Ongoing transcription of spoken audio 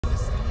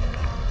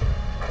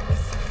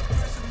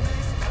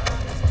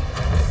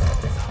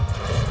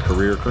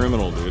career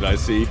criminal, dude. I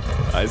see you.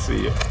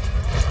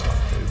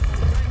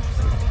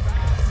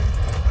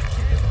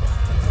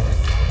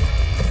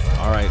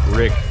 All right,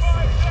 Rick,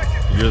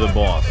 you're the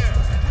boss.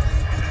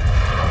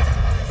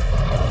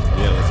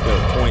 Yeah, let's go.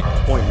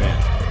 Point man.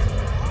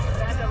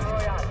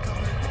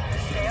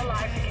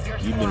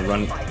 You've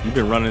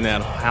been running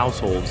that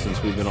household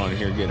since we've been on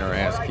here getting our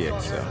ass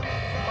kicked, so.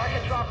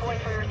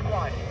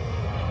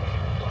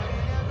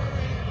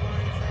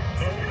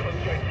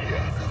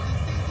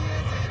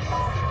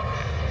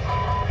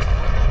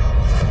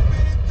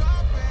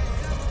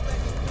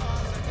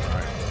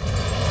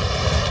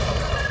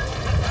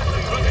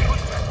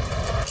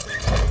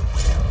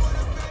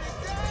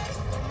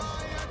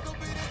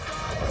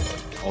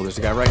 Oh, there's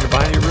a guy right here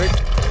behind you, Rick.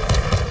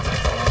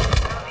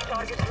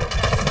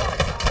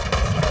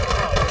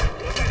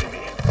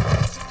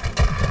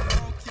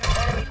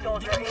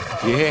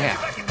 Yeah.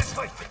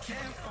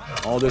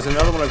 Oh, there's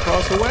another one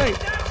across the way.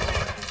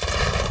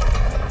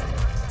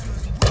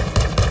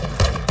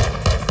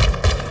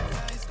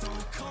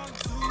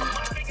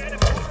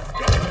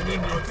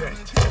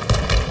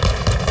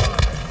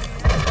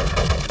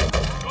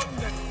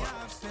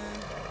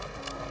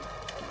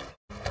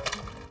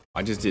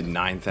 I just did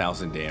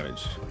 9,000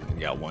 damage and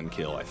got 1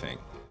 kill, I think.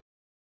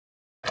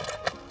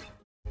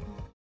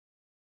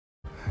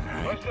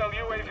 Hostile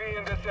UAV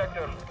in this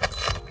sector.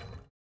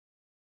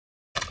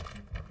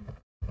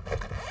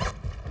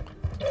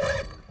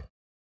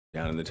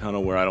 Down in the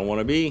tunnel where I don't want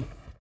to be.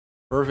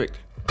 Perfect.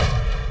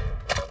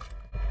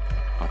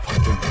 I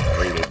fucking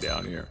waited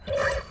down here.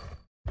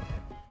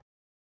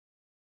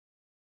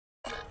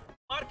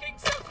 Marking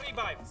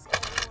self-revives.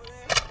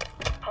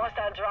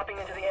 Hostile dropping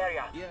into the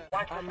area.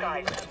 Watch the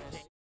skies.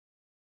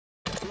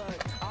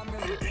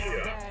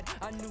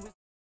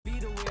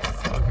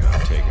 Fucking,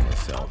 I'm taking a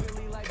selfie.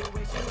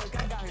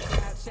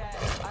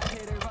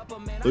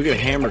 Look at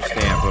Hammer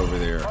Stamp over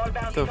there.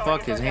 What the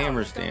fuck is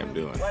Hammer Stamp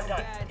doing? Get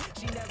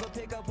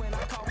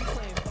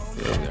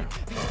over there.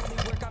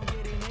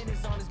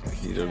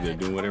 He's over there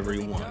doing whatever he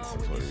wants.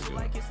 That's what he's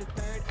doing.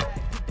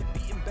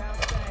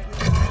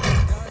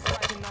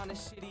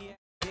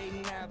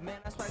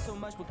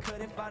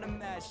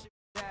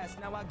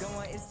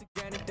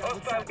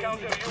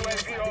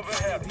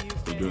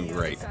 You're doing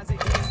great.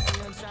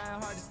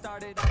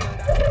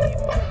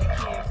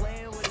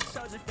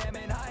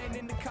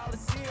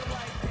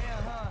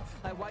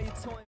 Like, why you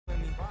toying with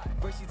me?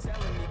 First you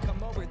telling me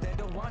come over, then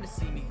don't want to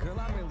see me. Girl,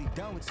 I'm really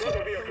done with you.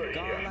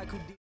 Gone like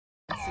Houdini.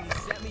 So you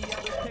sent me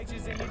all those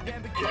pictures in your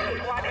damn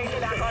bikini. I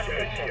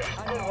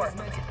know it's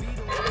meant to be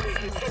the way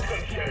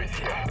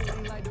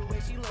you like the way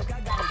she look. I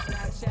got a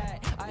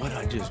Snapchat. What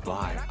I just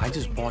buy? I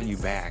just bought you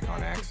back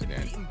on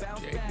accident,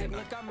 Jake, didn't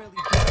I?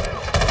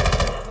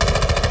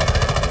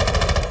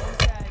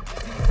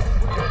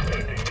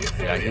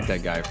 Yeah, I hit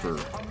that guy for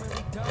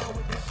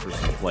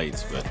some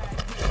plates, but.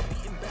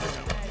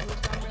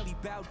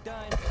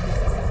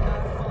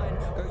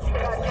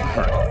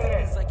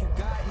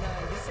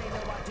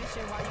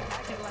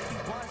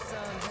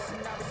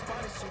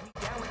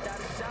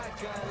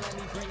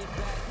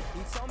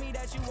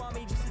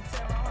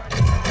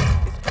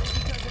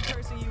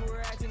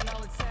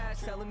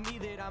 Telling me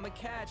that I'm a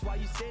catch while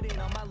you sitting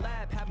on my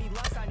lap. Have me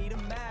lost, I need a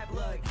map.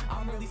 Look,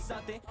 I'm really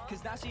something.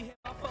 Cause now she hit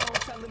my phone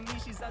telling me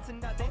she's up to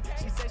nothing.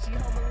 She said she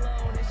home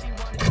alone and she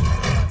wanted to do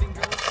something.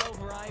 Girl, it's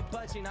over, I ain't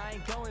budging, I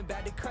ain't going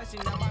back to crushing.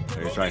 Now my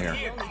He's right here.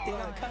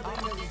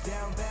 I'm really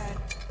down bad.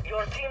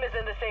 Your team is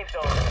in the safe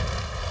zone.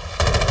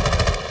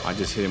 I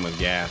just hit him with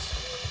gas.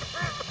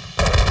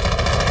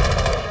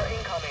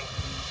 Incoming.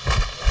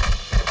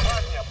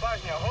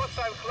 Bosnia,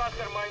 hostile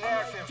cluster mine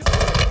active.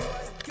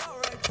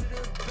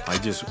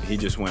 He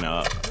just went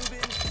up.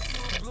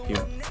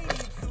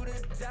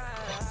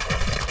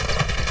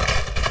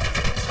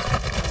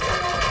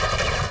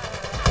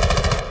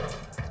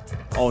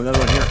 Oh, another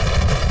one here.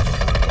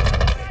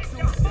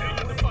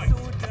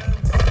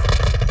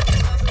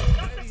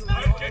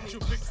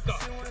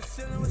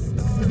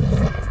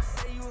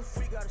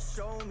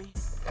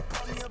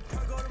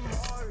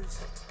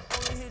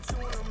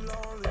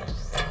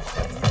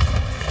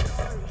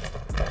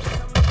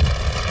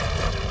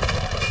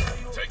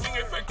 Taking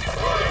effective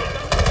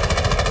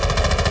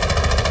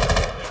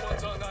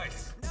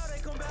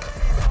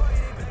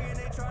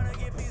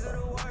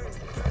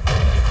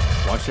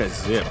Watch that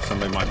zip.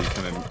 Somebody might be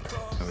coming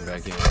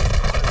back in.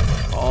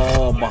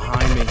 Oh,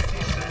 behind me.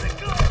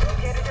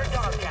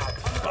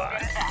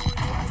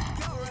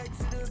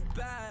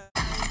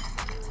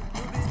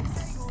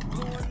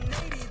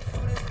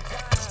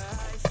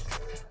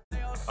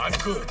 I'm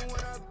good.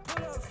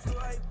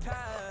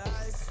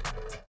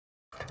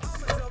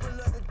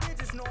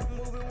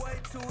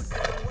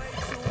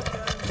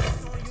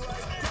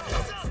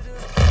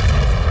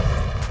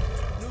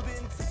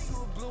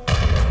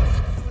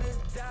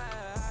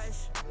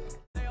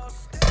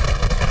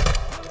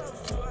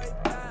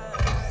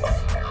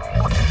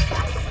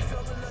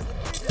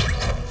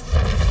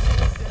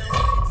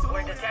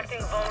 We're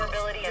detecting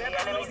vulnerability in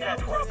the enemy's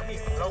network.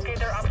 Locate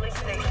their uplink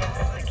stations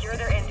and secure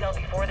their intel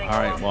before they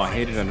Alright, well, I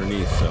hate it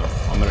underneath, so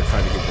I'm gonna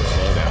try to get this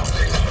loadout.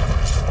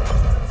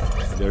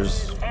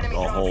 There's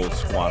a whole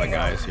squad of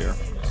guys here,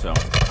 so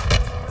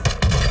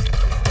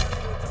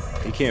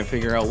he can't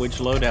figure out which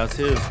loadout's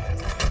his.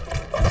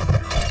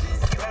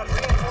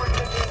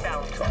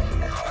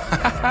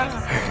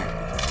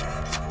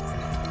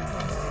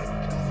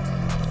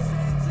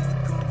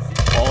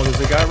 Oh,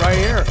 there's a guy right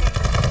here.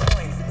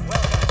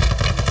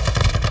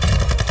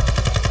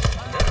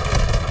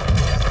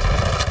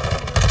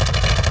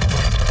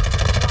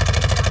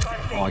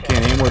 Oh, I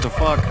can't aim worth a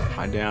fuck.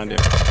 I downed him.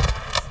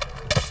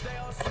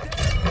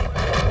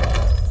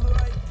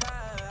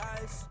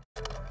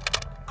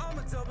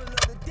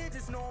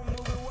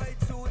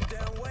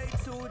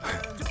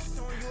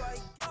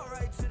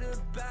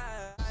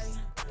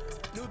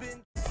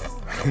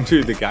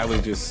 Dude, the guy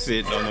was just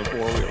sitting on the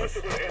four-wheeler.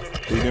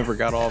 He never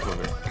got off of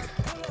it.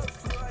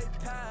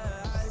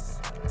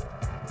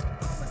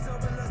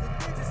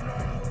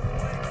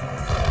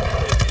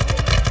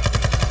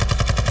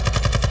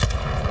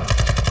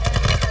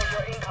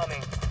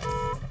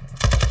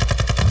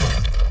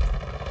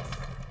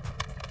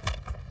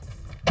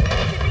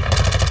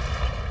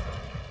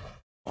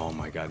 Oh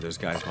my God, there's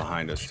guys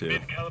behind us too.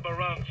 Caliber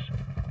rounds.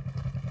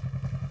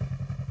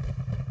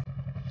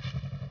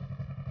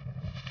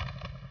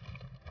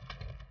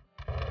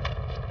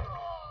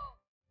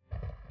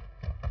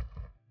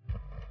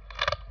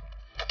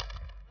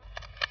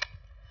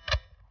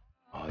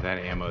 Oh, that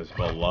ammo's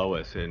below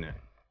us, isn't it?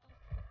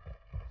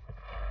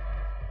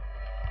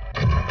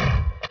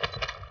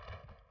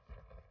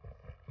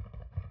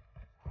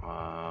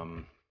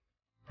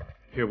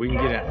 Here, we can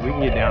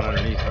get down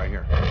underneath right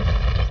here.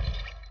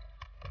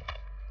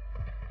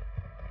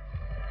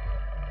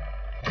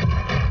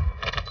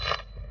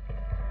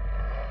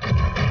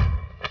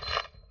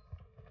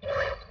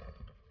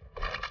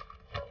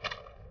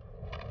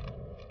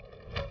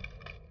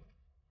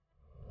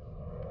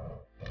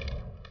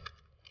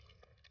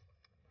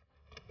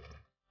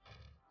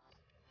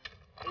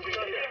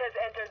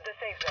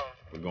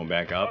 We're going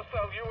back up,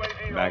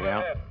 back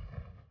out.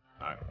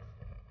 All right.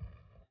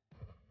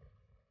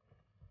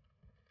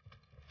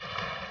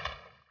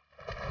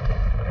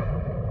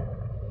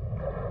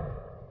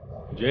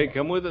 Jake,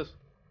 come with us.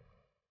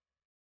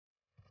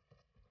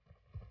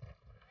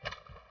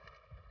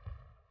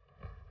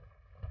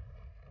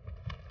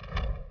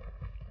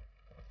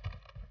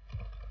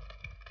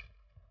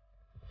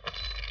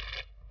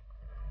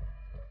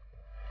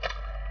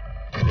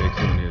 Jake's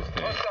doing his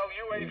thing.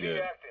 He's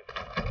good.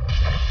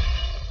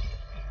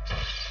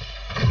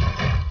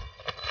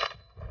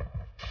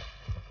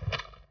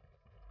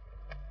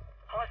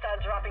 Hostile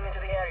dropping into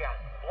the area.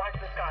 Watch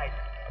the skies.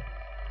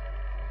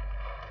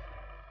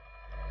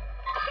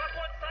 Got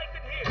one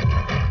sighted here.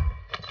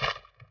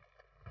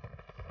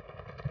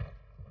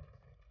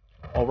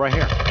 Oh, right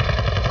here.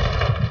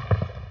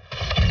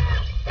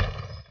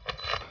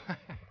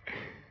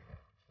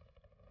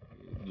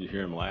 Did you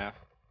hear him laugh?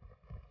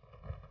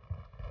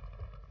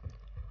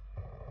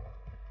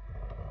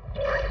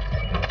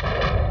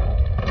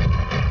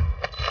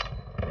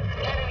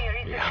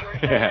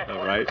 Yeah,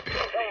 right?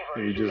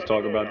 Did we just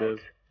talk about this?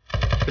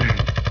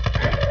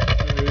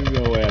 There's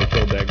no way I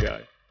killed that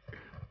guy.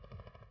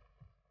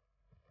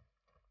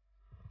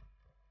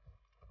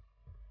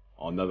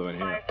 Oh, another one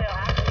here.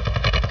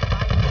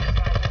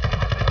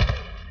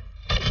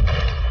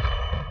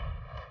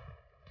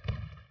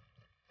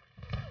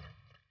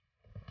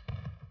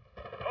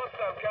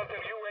 Hostile counter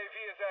UAV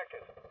is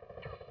active.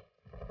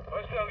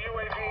 Hostile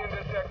UAV in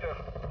this sector.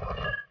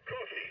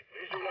 Copy.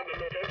 Visual on the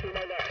location of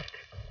my last.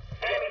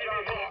 Enemy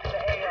dropping into the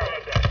AO.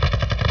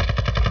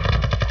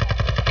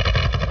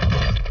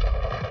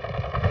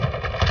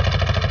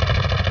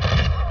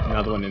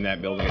 Another one in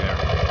that building there.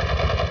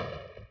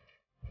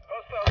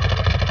 Hostile.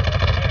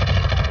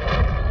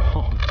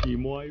 Oh,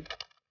 team wipe.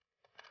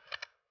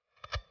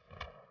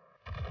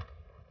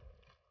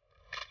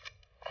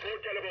 Full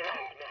caliber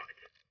rounds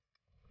marked.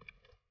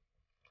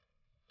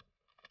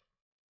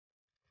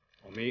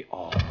 Oh, me.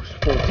 Oh, there's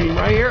full team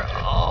right here.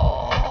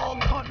 Oh,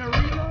 I'm caught in a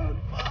reload.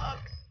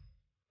 Fuck.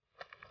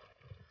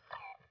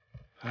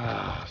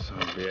 Ah,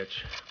 son of a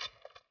bitch.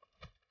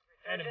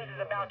 Resurgence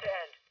is about to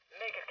end.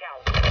 Make it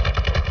count.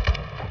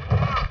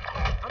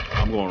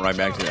 I'm going right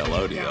back to that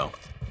Lodi, though.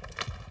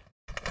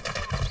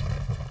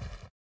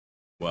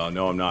 Well,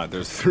 no, I'm not.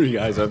 There's 3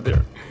 guys up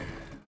there.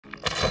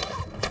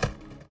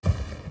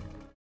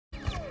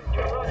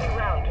 Closing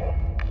round.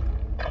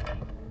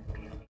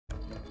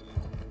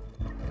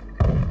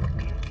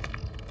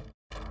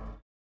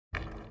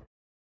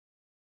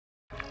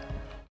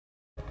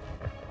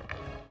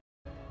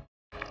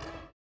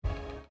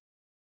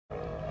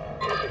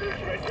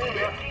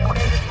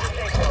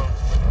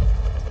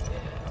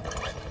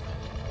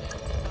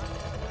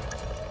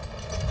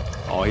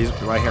 Oh, he's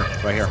right here,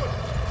 right here.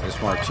 I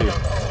just marked 2.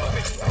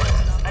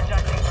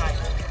 Adjusting time.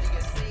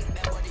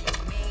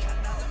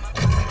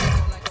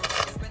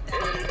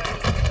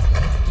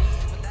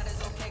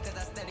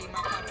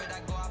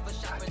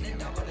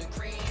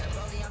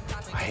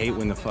 I hate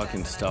when the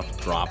fucking stuff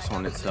drops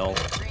on itself.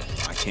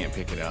 I can't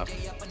pick it up. Time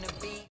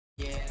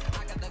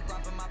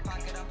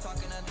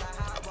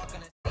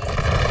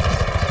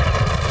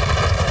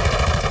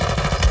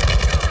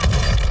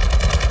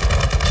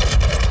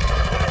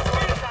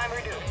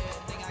reduced.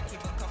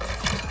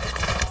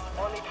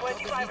 Only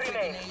 25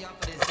 remain.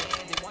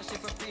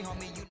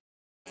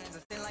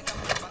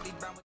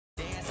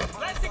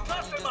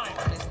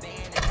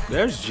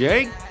 There's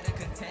Jake.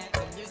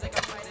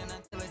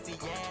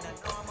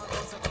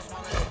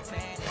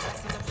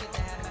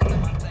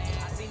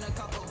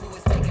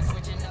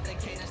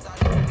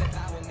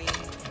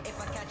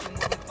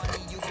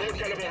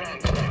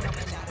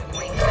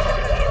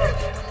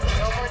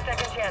 No more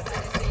second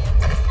chances.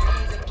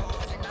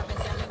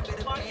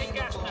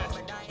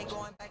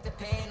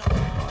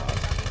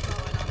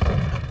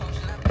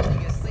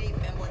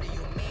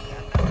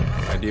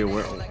 Idea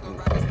where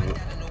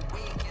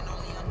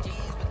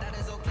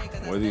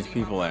are these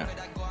people at?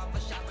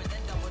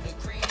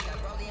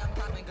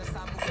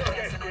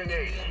 Gas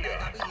grenade here.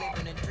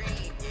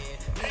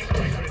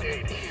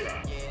 Grenade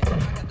here.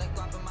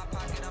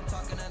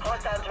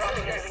 Hostiles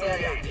dropping into the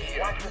area.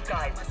 Watch the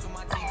skies.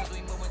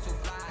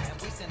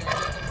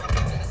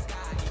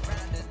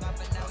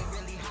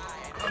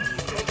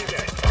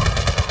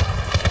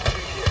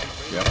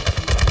 Yep.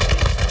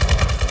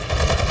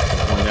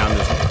 One down,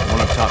 there's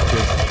one up top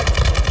too.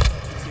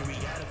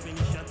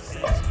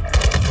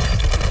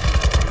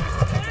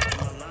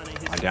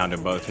 I downed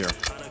them both here.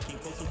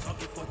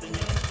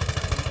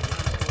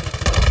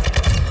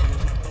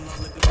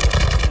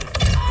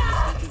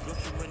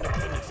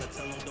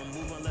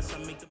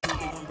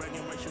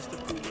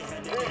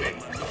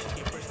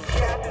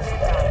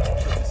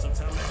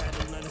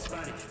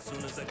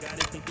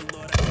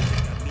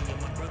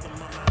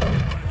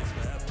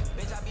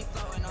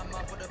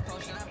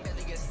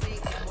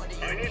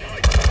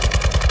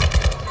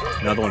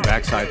 Another one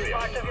backside.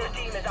 Part of your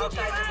team is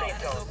outside the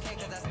safe zone.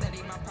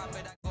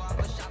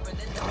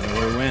 I don't know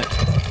where he went.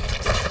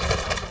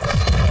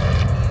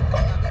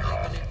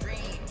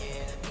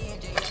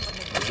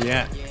 Where's he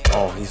at?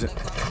 Oh, he's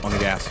on the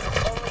gas.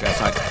 Gas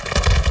side.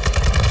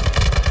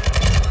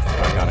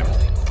 I got him.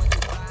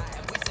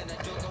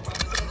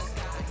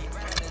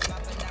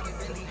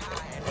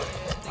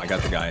 I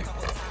got the guy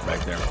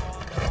back there.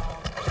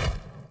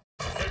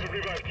 There's a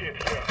revive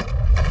kit here.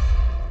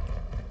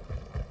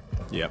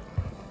 Yep.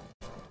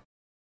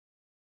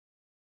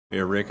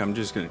 Here, Rick, I'm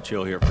just gonna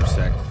chill here for a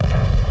sec.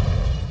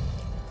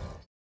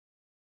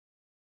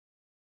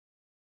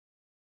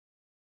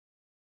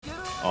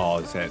 Oh,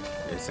 it's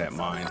that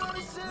mine.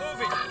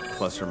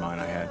 Cluster mine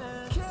I had.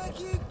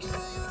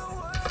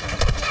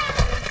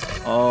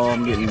 Oh,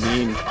 I'm getting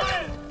mean.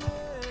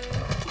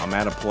 I'm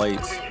out of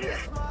plates.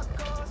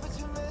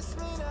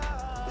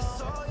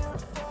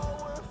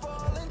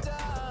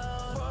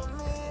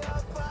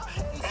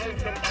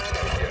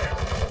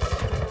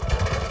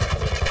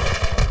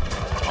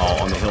 Oh,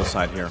 on the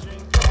hillside here.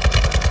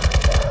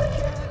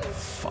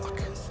 Fuck.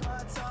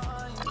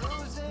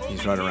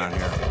 He's right around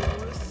here.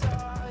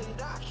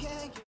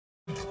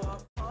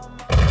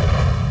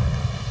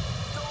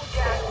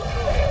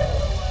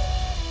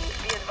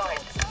 Be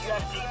advised, you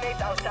have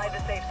teammates outside the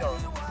safe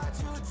zone.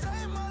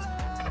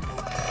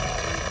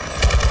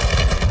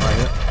 Right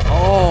here.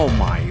 Oh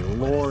my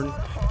lord.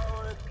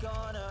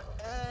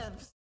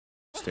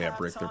 Stay up,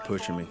 Rick. They're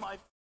pushing me.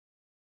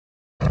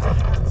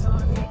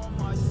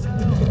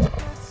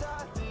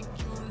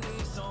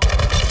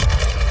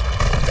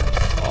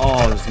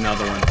 Oh, there's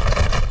another one.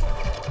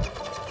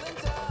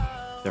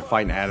 They're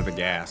fighting out of the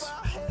gas.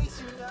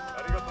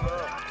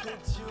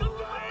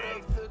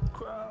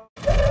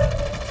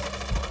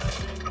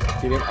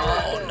 Get him.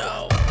 Oh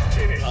no.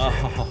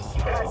 Oh.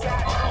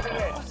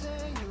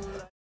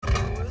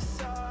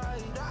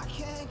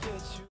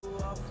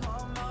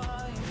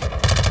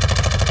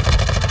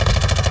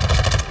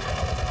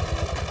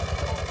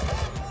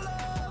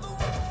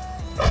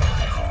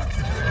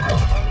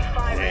 Only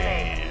 5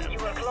 remain. You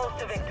were close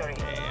to victory.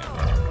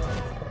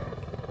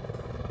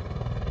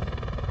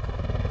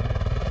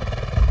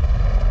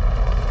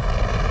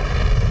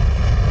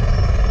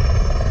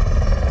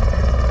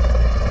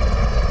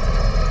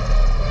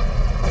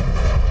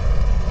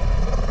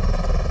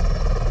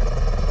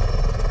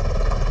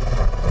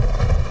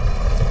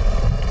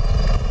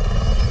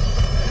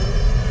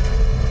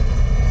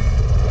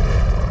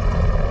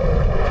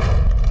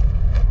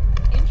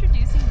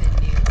 Introducing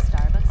the new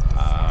Starbucks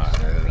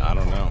Pistachio I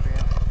don't know.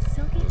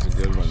 Silky It was a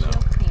good one, pistachio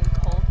though. cream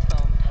cold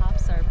foam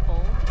tops are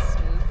bold,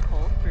 smooth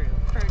cold brew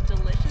for a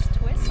delicious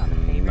twist on a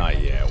favorite Not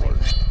beverage yet. flavor.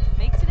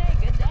 Make today a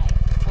good day.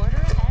 Order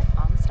ahead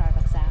on the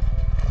Starbucks app.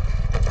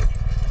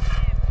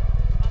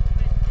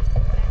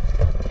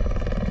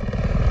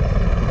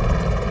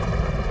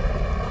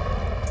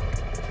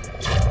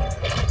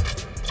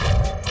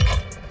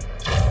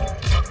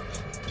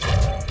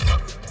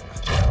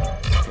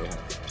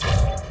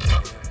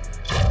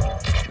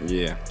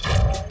 Yeah.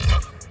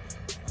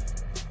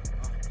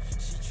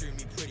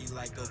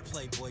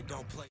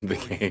 The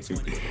game.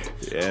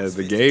 Yeah,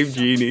 the game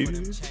genie.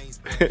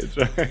 That's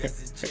right.